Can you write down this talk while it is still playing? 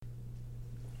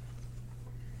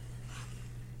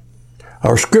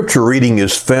Our scripture reading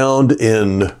is found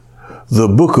in the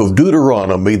book of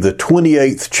Deuteronomy, the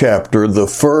 28th chapter, the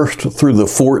 1st through the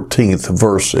 14th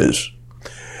verses.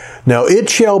 Now it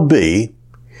shall be,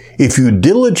 if you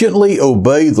diligently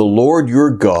obey the Lord your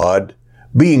God,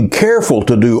 being careful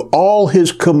to do all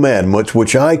his commandments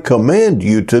which I command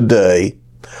you today,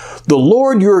 the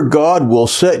Lord your God will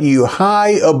set you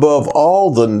high above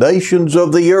all the nations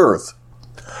of the earth.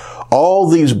 All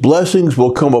these blessings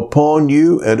will come upon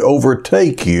you and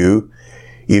overtake you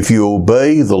if you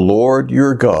obey the Lord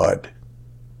your God.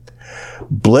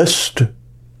 Blessed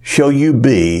shall you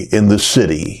be in the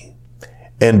city,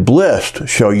 and blessed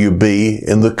shall you be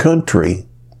in the country.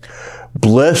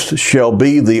 Blessed shall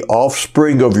be the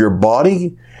offspring of your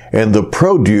body, and the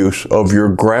produce of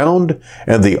your ground,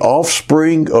 and the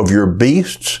offspring of your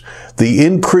beasts, the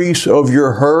increase of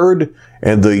your herd,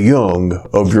 and the young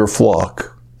of your flock.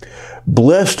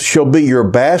 Blessed shall be your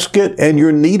basket and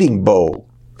your kneading bowl.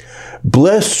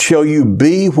 Blessed shall you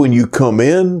be when you come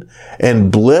in,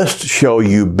 and blessed shall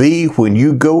you be when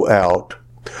you go out.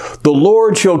 The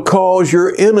Lord shall cause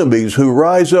your enemies who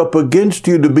rise up against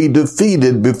you to be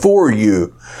defeated before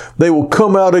you. They will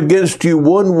come out against you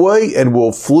one way and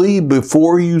will flee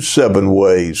before you 7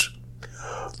 ways.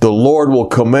 The Lord will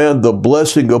command the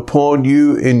blessing upon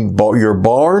you in your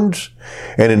barns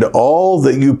and in all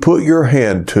that you put your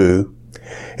hand to,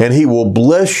 and he will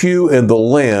bless you in the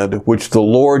land which the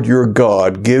Lord your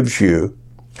God gives you.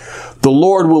 The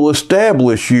Lord will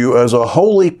establish you as a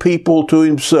holy people to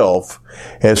himself,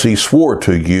 as he swore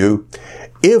to you,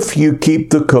 if you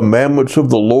keep the commandments of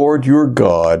the Lord your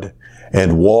God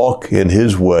and walk in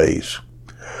his ways.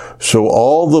 So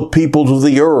all the peoples of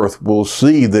the earth will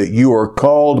see that you are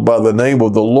called by the name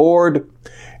of the Lord,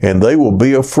 and they will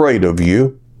be afraid of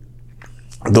you.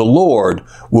 The Lord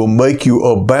will make you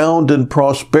abound in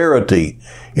prosperity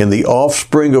in the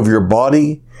offspring of your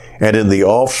body, and in the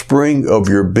offspring of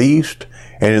your beast,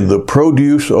 and in the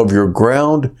produce of your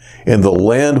ground, in the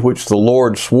land which the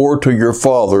Lord swore to your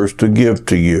fathers to give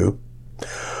to you.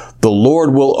 The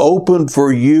Lord will open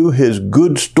for you his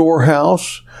good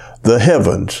storehouse, the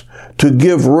heavens, to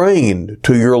give rain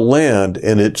to your land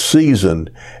in its season,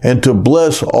 and to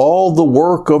bless all the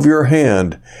work of your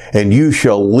hand, and you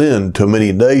shall lend to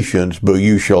many nations, but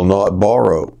you shall not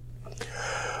borrow.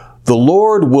 The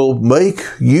Lord will make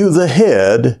you the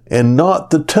head and not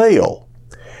the tail,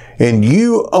 and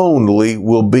you only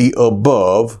will be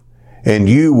above, and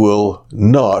you will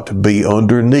not be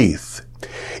underneath.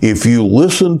 If you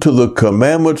listen to the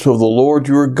commandments of the Lord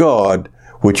your God,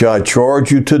 which I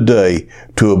charge you today,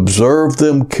 to observe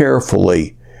them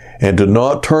carefully, and to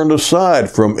not turn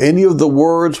aside from any of the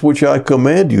words which I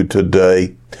command you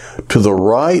today, to the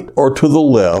right or to the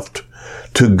left,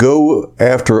 to go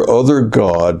after other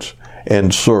gods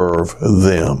and serve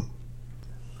them.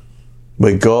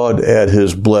 May God add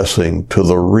his blessing to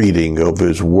the reading of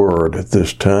his word at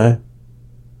this time.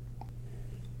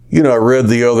 You know, I read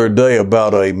the other day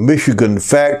about a Michigan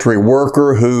factory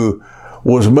worker who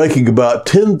was making about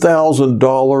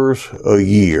 $10,000 a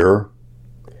year.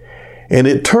 And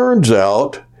it turns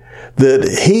out that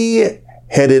he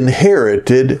had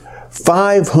inherited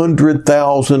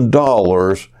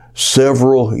 $500,000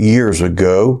 several years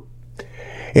ago,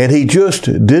 and he just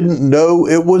didn't know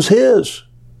it was his.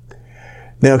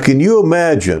 Now, can you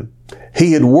imagine?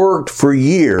 He had worked for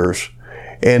years,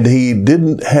 and he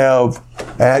didn't have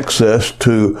access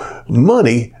to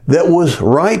money that was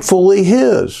rightfully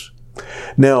his.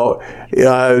 Now,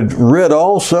 I read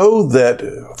also that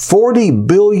 $40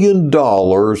 billion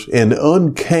in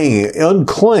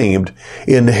unclaimed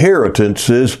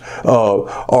inheritances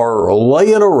are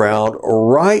laying around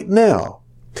right now.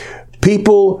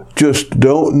 People just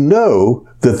don't know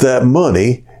that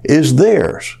money is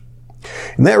theirs.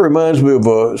 And that reminds me of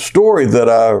a story that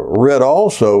I read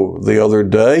also the other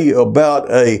day about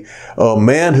a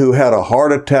man who had a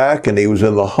heart attack, and he was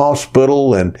in the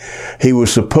hospital, and he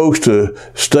was supposed to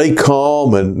stay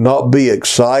calm and not be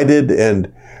excited.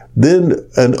 And then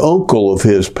an uncle of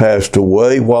his passed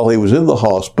away while he was in the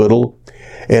hospital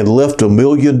and left $1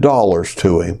 million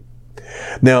to him.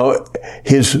 Now,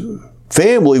 his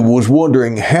family was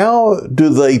wondering, how do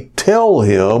they tell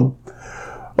him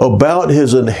about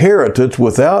his inheritance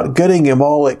without getting him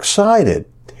all excited?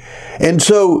 And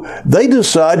so they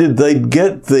decided they'd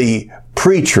get the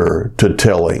preacher to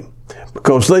tell him,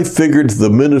 because they figured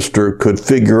the minister could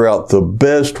figure out the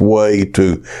best way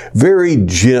to very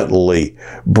gently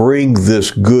bring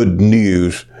this good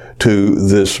news to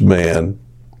this man.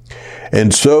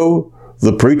 And so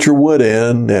the preacher went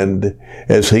in, and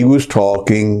as he was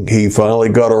talking, he finally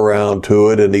got around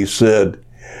to it, and he said,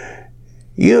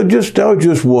 I was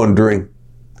just wondering,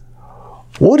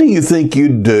 what do you think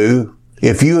you'd do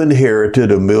if you inherited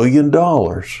 $1 million?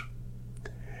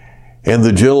 And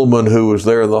the gentleman who was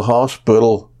there in the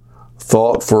hospital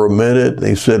thought for a minute. And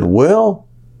he said, well,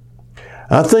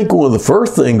 I think one of the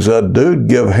first things I'd do is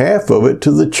give half of it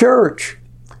to the church.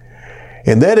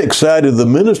 And that excited the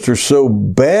minister so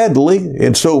badly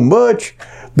and so much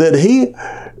that he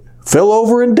fell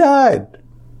over and died.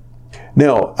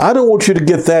 Now, I don't want you to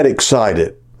get that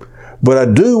excited, but I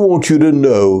do want you to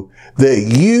know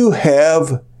that you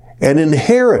have an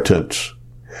inheritance.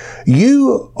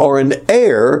 You are an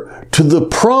heir to the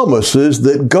promises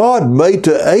that God made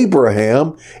to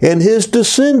Abraham and his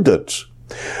descendants.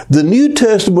 The New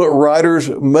Testament writers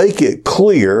make it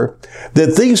clear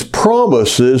that these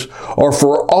promises are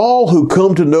for all who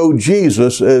come to know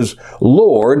Jesus as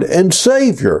Lord and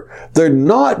Savior. They're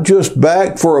not just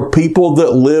back for a people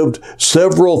that lived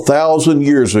several thousand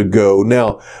years ago.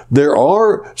 Now, there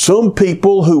are some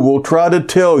people who will try to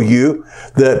tell you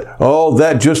that,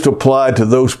 that just applied to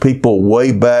those people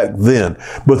way back then.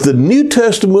 But the New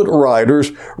Testament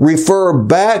writers refer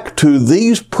back to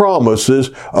these promises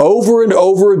over and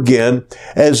over again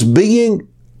as being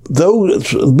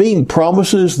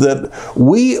promises that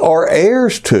we are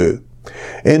heirs to.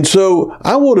 And so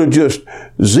I want to just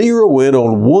zero in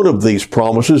on one of these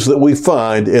promises that we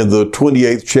find in the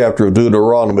 28th chapter of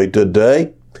Deuteronomy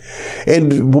today.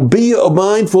 And be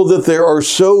mindful that there are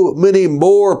so many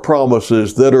more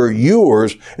promises that are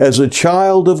yours as a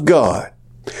child of God.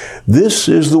 This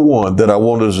is the one that I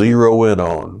want to zero in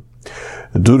on.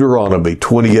 Deuteronomy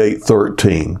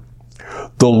 28:13.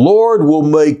 The Lord will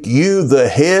make you the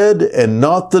head and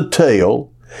not the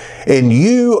tail, and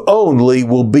you only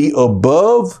will be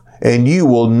above, and you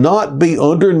will not be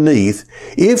underneath,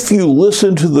 if you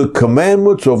listen to the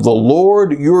commandments of the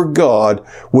Lord your God,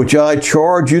 which I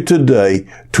charge you today,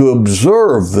 to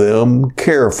observe them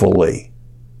carefully.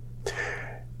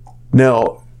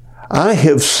 Now, I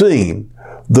have seen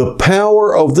the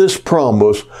power of this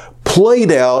promise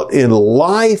played out in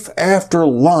life after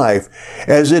life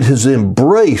as it has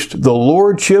embraced the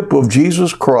Lordship of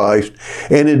Jesus Christ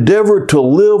and endeavored to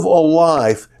live a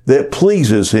life that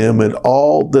pleases Him in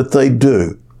all that they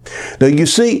do. Now you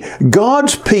see,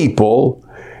 God's people,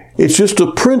 it's just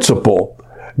a principle.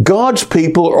 God's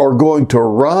people are going to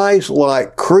rise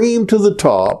like cream to the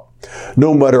top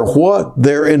no matter what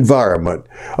their environment.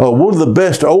 One of the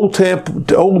best Old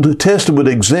Testament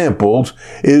examples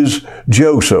is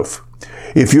Joseph.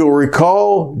 If you'll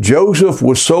recall, Joseph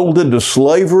was sold into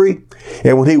slavery,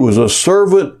 and when he was a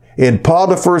servant in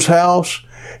Potiphar's house,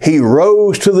 he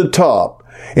rose to the top,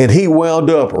 and he wound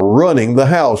up running the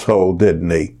household, didn't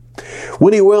he?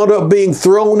 When he wound up being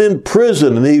thrown in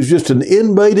prison, and he was just an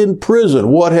inmate in prison,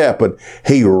 what happened?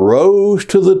 He rose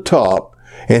to the top,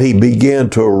 and he began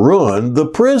to run the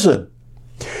prison.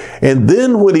 And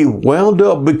then when he wound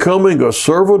up becoming a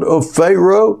servant of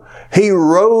Pharaoh, he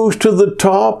rose to the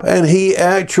top and he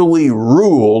actually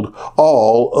ruled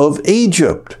all of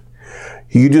Egypt.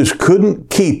 You just couldn't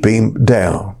keep him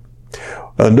down.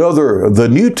 The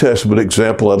New Testament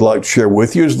example I'd like to share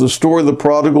with you is the story of the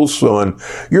prodigal son.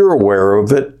 You're aware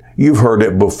of it. You've heard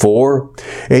it before.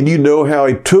 And you know how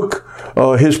he took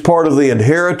his part of the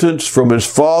inheritance from his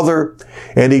father,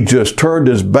 and he just turned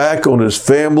his back on his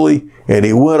family, and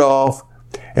he went off,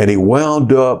 and he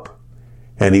wound up,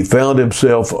 and he found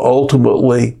himself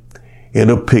ultimately in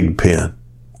a pig pen.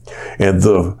 And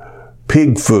the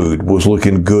pig food was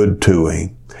looking good to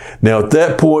him. Now at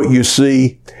that point, you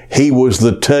see, he was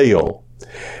the tail.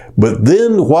 But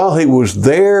then while he was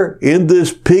there in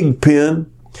this pig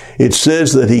pen, it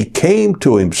says that he came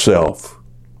to himself.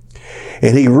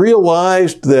 And he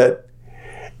realized that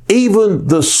even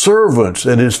the servants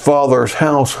in his father's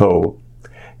household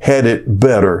had it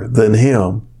better than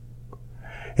him.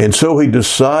 And so he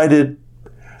decided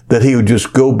that he would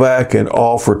just go back and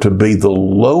offer to be the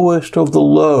lowest of the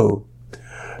low,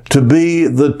 to be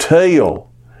the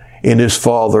tail in his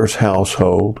father's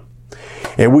household.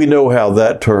 And we know how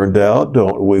that turned out,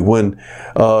 don't we? When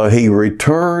he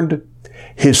returned,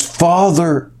 his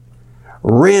father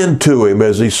ran to him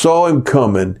as he saw him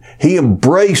coming. He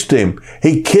embraced him.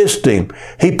 He kissed him.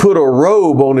 He put a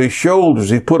robe on his shoulders.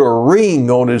 He put a ring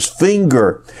on his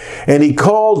finger. And he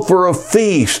called for a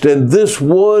feast. And this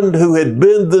one who had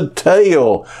been the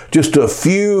tail just a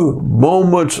few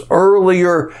moments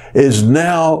earlier is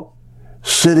now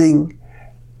sitting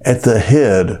at the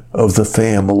head of the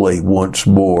family once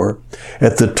more,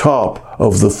 at the top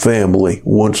of the family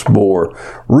once more,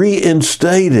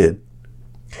 reinstated.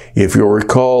 If you'll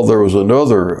recall, there was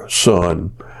another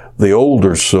son, the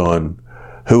older son,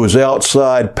 who was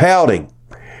outside pouting.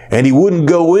 And he wouldn't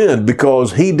go in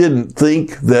because he didn't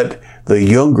think that the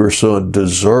younger son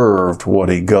deserved what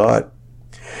he got.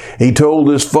 He told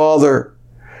his father,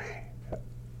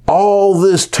 all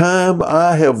this time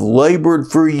I have labored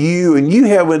for you, and you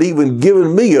haven't even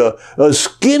given me a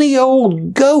skinny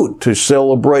old goat to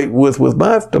celebrate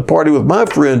to party with my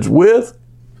friends with.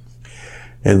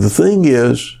 And the thing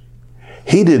is,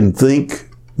 he didn't think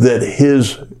that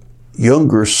his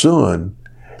younger son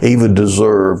even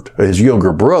deserved, his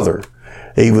younger brother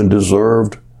even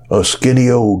deserved a skinny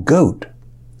old goat.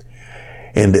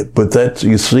 But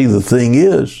you see, the thing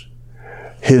is,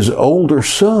 his older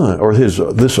son, or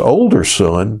this older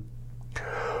son,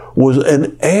 was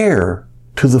an heir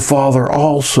to the father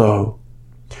also.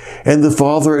 And the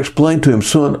father explained to him,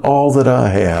 son, all that I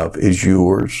have is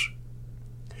yours.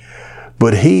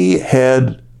 But he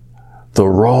had the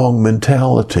wrong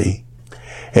mentality.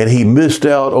 And he missed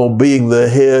out on being the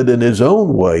head in his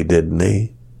own way, didn't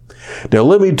he? Now,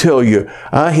 let me tell you,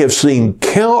 I have seen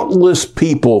countless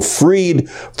people freed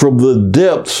from the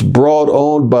depths brought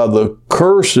on by the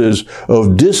curses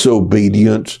of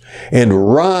disobedience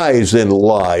and rise in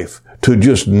life to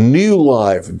just new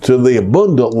life, to the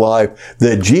abundant life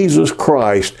that Jesus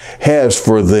Christ has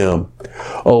for them.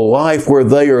 A life where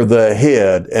they are the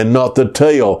head and not the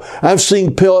tail. I've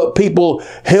seen people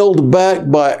held back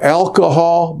by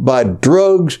alcohol, by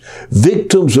drugs,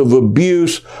 victims of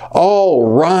abuse, all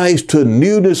rise to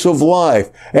newness of life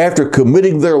after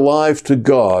committing their lives to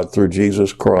God through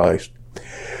Jesus Christ.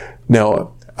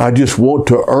 Now, I just want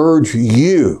to urge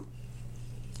you,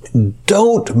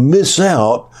 don't miss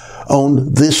out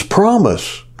on this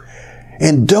promise.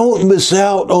 And don't miss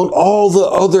out on all the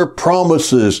other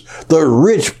promises, the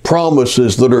rich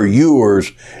promises that are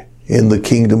yours in the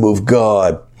kingdom of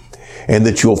God, and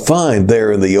that you'll find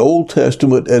there in the Old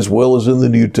Testament as well as in the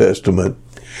New Testament.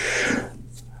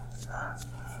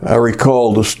 I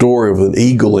recall the story of an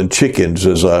eagle and chickens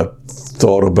as I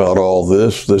thought about all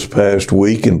this past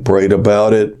week and prayed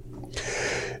about it.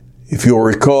 If you'll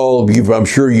recall, I'm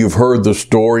sure you've heard the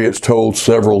story. It's told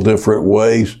several different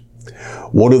ways.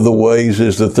 One of the ways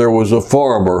is that there was a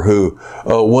farmer who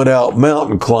went out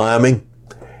mountain climbing,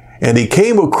 and he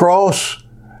came across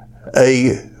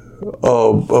an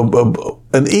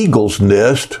eagle's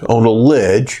nest on a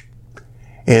ledge,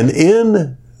 and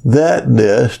in that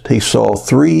nest he saw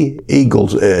 3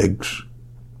 eagle's eggs.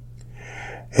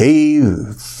 He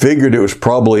figured it was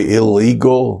probably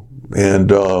illegal, and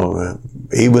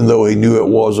even though he knew it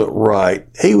wasn't right,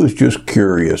 he was just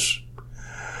curious.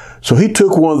 So he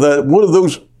took one of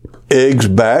those eggs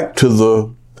back to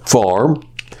the farm,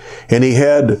 and he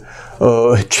had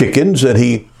chickens, and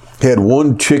he had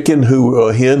one hen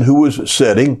who was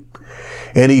setting,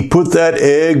 and he put that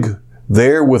egg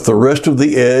there with the rest of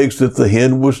the eggs that the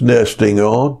hen was nesting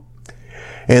on,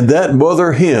 and that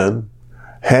mother hen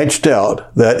hatched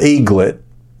out that eaglet,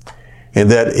 and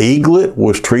that eaglet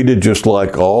was treated just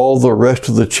like all the rest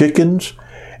of the chickens,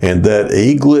 and that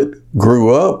eaglet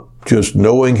grew up just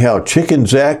knowing how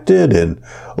chickens acted and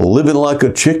living like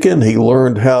a chicken. He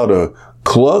learned how to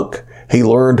cluck. He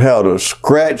learned how to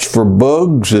scratch for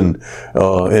bugs and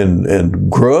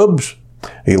grubs.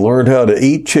 He learned how to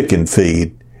eat chicken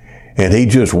feed. And he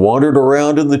just wandered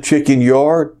around in the chicken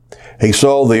yard. He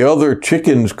saw the other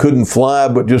chickens couldn't fly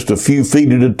but just a few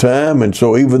feet at a time. And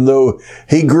so even though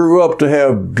he grew up to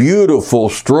have beautiful,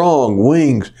 strong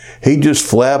wings, he'd just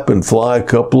flap and fly a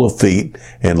couple of feet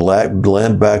and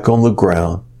land back on the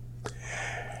ground.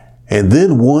 And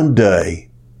then one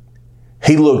day,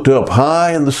 he looked up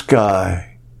high in the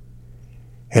sky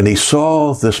and he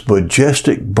saw this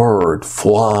majestic bird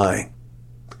flying.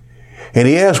 And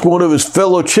he asked one of his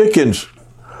fellow chickens,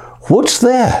 "What's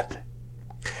that?"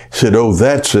 He said, "Oh,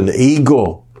 that's an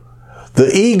eagle.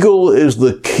 The eagle is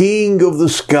the king of the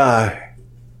sky.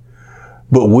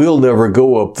 But we'll never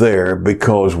go up there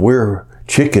because we're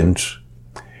chickens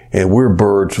and we're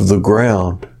birds of the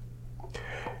ground.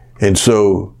 And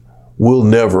so we'll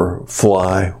never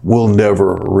fly. We'll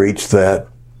never reach that."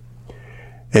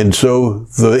 And so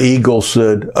the eagle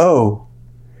said, "Oh,"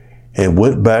 and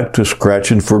went back to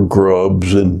scratching for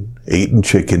grubs and eating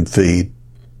chicken feed.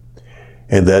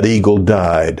 And that eagle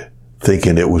died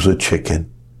thinking it was a chicken.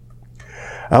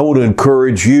 I want to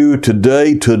encourage you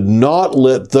today to not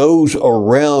let those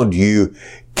around you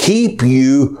keep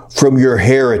you from your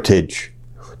heritage.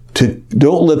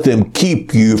 Don't let them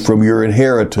keep you from your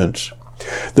inheritance.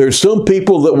 There's some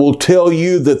people that will tell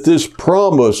you that this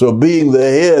promise of being the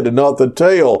head and not the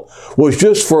tail was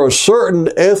just for a certain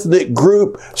ethnic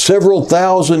group several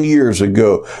thousand years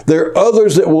ago. There are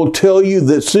others that will tell you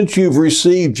that since you've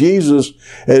received Jesus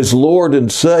as Lord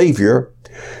and Savior,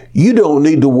 you don't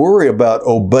need to worry about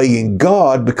obeying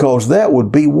God because that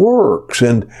would be works.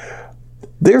 And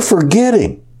they're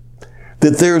forgetting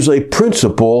that there's a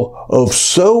principle of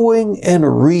sowing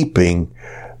and reaping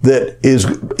that is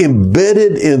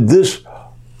embedded in this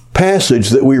passage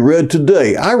that we read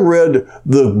today. I read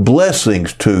the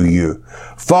blessings to you.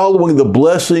 Following the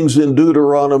blessings in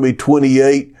Deuteronomy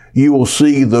 28, you will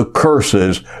see the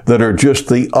curses that are just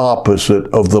the opposite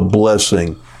of the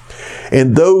blessing.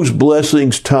 And those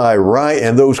blessings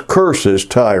and those curses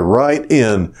tie right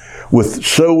in with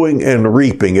sowing and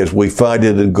reaping, as we find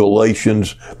it in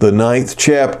Galatians, the 9th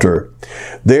chapter.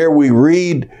 There we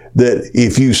read that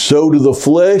if you sow to the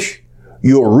flesh,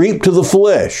 you'll reap to the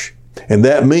flesh. And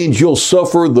that means you'll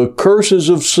suffer the curses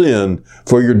of sin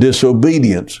for your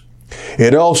disobedience.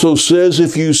 It also says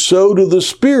if you sow to the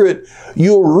Spirit,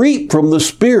 you'll reap from the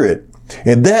Spirit.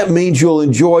 And that means you'll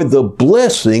enjoy the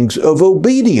blessings of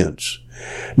obedience.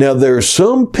 Now, there are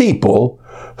some people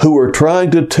who are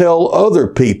trying to tell other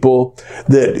people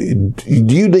that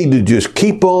you need to just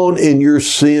keep on in your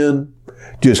sin,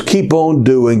 just keep on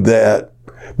doing that,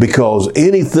 because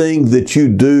anything that you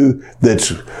do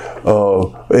that's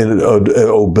obeying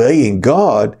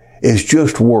God is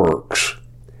just works.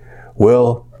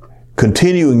 Well,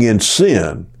 continuing in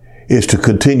sin is to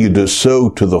continue to sow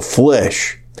to the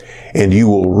flesh, and you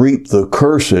will reap the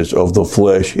curses of the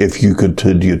flesh if you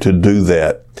continue to do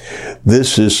that.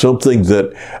 This is something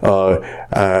that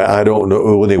I don't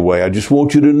know. Anyway, I just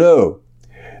want you to know,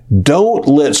 don't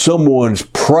let someone's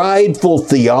prideful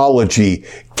theology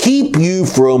keep you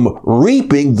from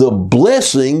reaping the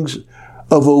blessings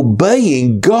of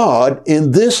obeying God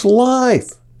in this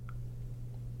life.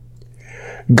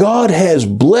 God has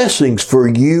blessings for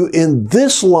you in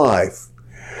this life.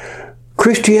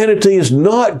 Christianity is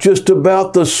not just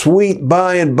about the sweet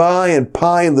by and by and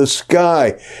pie in the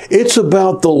sky. It's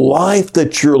about the life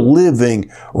that you're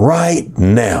living right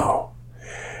now.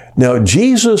 Now,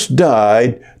 Jesus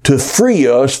died to free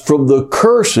us from the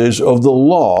curses of the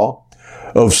law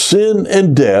of sin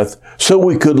and death so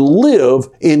we could live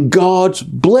in God's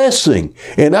blessing.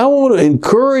 And I want to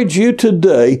encourage you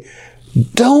today,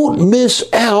 don't miss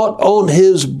out on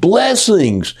His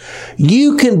blessings.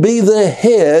 You can be the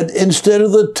head instead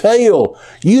of the tail.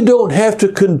 You don't have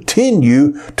to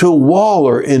continue to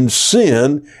waller in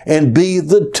sin and be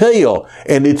the tail.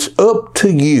 And it's up to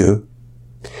you.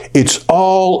 It's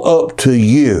all up to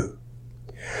you.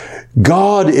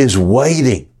 God is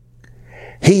waiting.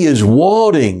 He is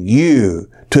wanting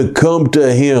you to come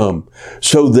to Him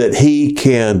so that He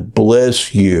can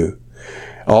bless you.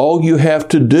 All you have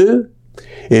to do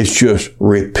is just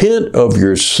repent of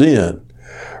your sin.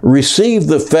 Receive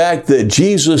the fact that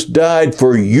Jesus died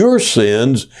for your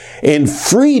sins and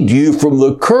freed you from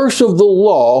the curse of the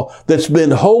law that's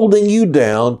been holding you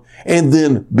down, and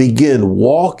then begin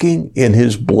walking in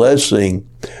His blessing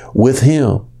with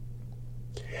Him.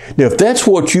 Now, if that's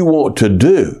what you want to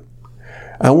do,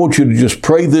 I want you to just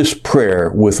pray this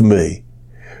prayer with me.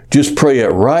 Just pray it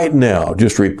right now.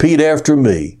 Just repeat after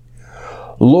me.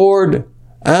 Lord,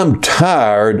 I'm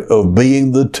tired of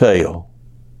being the tail.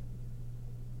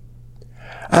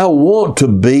 I want to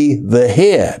be the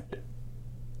head.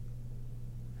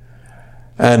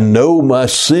 I know my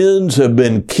sins have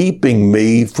been keeping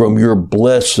me from your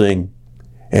blessing,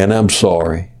 and I'm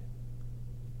sorry.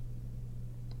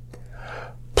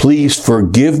 Please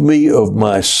forgive me of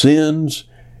my sins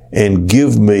and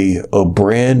give me a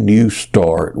brand new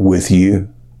start with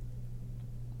you.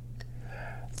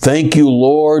 Thank you,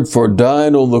 Lord, for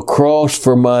dying on the cross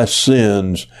for my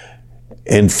sins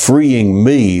and freeing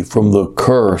me from the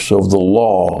curse of the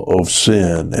law of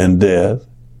sin and death.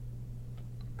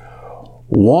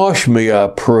 Wash me, I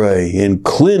pray, and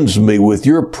cleanse me with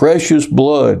your precious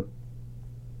blood.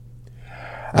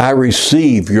 I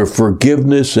receive your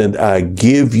forgiveness and I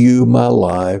give you my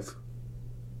life.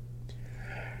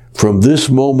 From this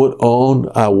moment on,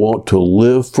 I want to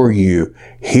live for you.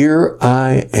 Here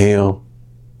I am.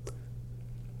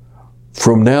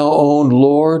 From now on,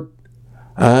 Lord,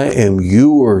 I am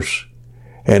yours,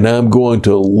 and I'm going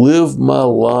to live my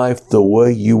life the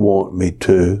way you want me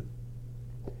to.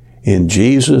 In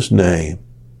Jesus' name,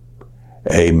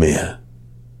 amen.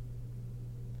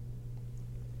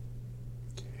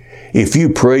 If you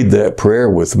prayed that prayer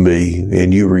with me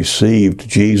and you received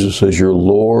Jesus as your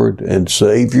Lord and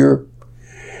Savior,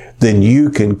 then you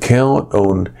can count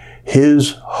on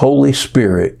His Holy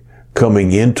Spirit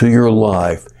coming into your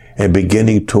life and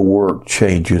beginning to work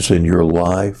changes in your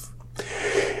life.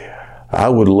 I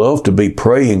would love to be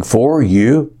praying for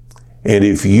you. And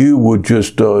if you would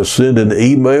just send an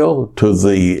email to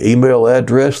the email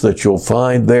address that you'll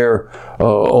find there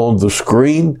on the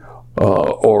screen,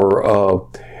 or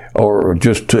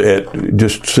just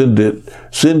send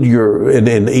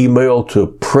an email to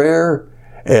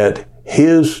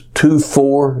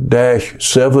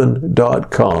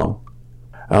prayer@his24-7.com.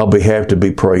 I'll be happy to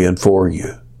be praying for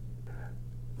you.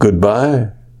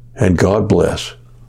 Goodbye, and God bless.